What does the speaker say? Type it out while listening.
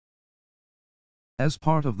As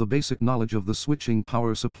part of the basic knowledge of the switching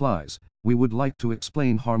power supplies, we would like to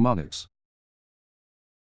explain harmonics.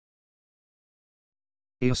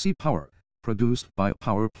 AC power, produced by a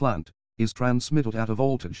power plant, is transmitted at a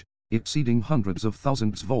voltage exceeding hundreds of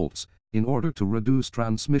thousands volts, in order to reduce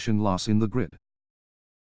transmission loss in the grid.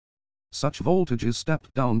 Such voltage is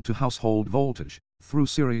stepped down to household voltage, through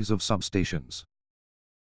series of substations.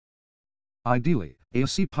 Ideally,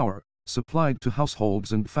 AC power, supplied to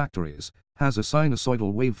households and factories, has a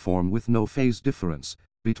sinusoidal waveform with no phase difference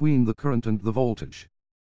between the current and the voltage.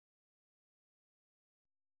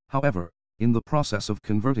 However, in the process of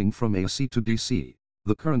converting from AC to DC,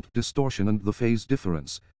 the current distortion and the phase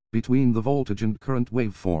difference between the voltage and current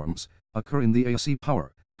waveforms occur in the AC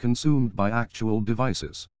power consumed by actual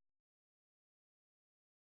devices.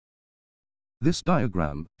 This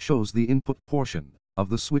diagram shows the input portion of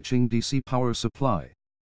the switching DC power supply.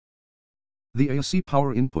 The AC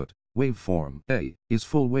power input, waveform A, is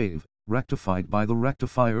full wave, rectified by the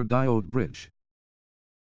rectifier diode bridge.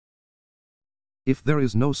 If there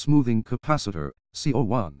is no smoothing capacitor,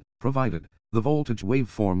 CO1, provided, the voltage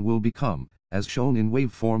waveform will become, as shown in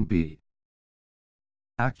waveform B.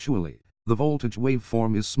 Actually, the voltage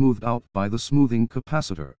waveform is smoothed out by the smoothing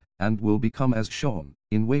capacitor, and will become as shown,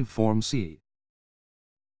 in waveform C.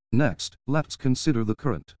 Next, let's consider the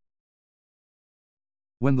current.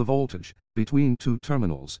 When the voltage, between two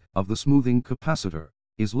terminals, of the smoothing capacitor,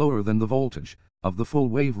 is lower than the voltage, of the full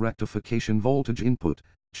wave rectification voltage input,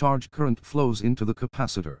 charge current flows into the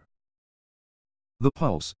capacitor. The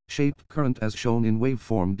pulse-shaped current as shown in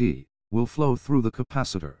waveform D, will flow through the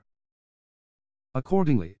capacitor.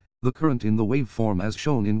 Accordingly, the current in the waveform as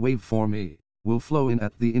shown in waveform E, will flow in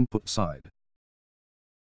at the input side.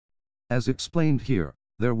 As explained here,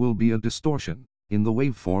 there will be a distortion in the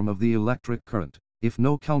waveform of the electric current, if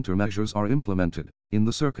no countermeasures are implemented in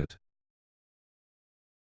the circuit.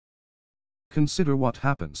 Consider what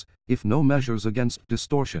happens if no measures against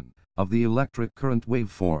distortion of the electric current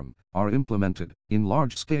waveform are implemented in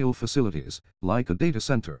large-scale facilities, like a data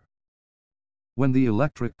center. When the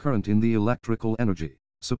electric current in the electrical energy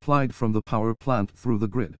supplied from the power plant through the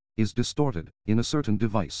grid is distorted in a certain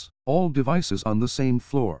device, all devices on the same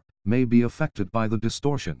floor may be affected by the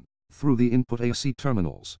distortion through the input AC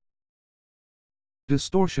terminals.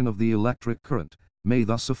 Distortion of the electric current may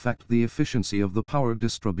thus affect the efficiency of the power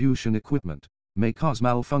distribution equipment, may cause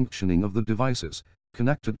malfunctioning of the devices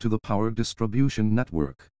connected to the power distribution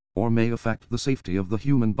network, or may affect the safety of the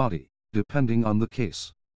human body, depending on the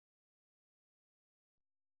case.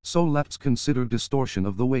 So let's consider distortion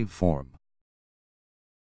of the waveform.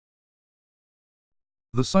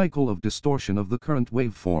 The cycle of distortion of the current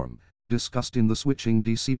waveform, discussed in the switching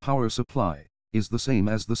DC power supply, is the same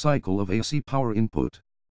as the cycle of AC power input.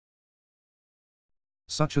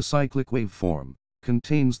 Such a cyclic waveform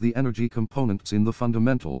contains the energy components in the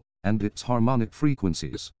fundamental and its harmonic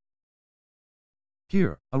frequencies.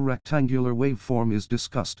 Here, a rectangular waveform is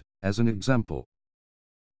discussed as an example.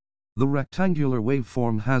 The rectangular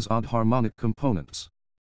waveform has odd harmonic components.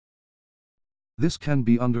 This can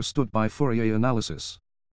be understood by Fourier analysis.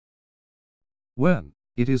 When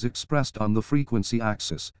it is expressed on the frequency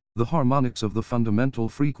axis, the harmonics of the fundamental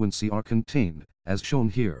frequency are contained, as shown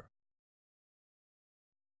here.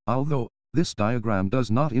 Although this diagram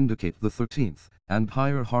does not indicate the 13th and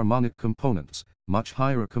higher harmonic components, much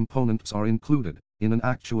higher components are included in an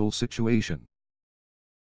actual situation.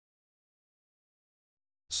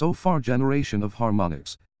 So far, generation of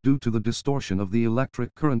harmonics, due to the distortion of the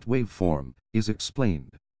electric current waveform, is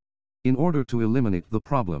explained. In order to eliminate the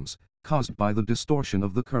problems caused by the distortion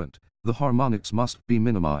of the current, the harmonics must be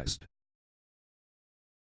minimized.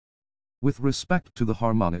 With respect to the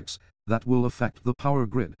harmonics that will affect the power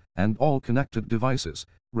grid and all connected devices,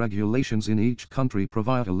 regulations in each country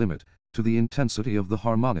provide a limit to the intensity of the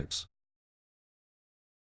harmonics.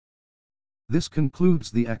 This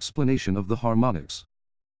concludes the explanation of the harmonics.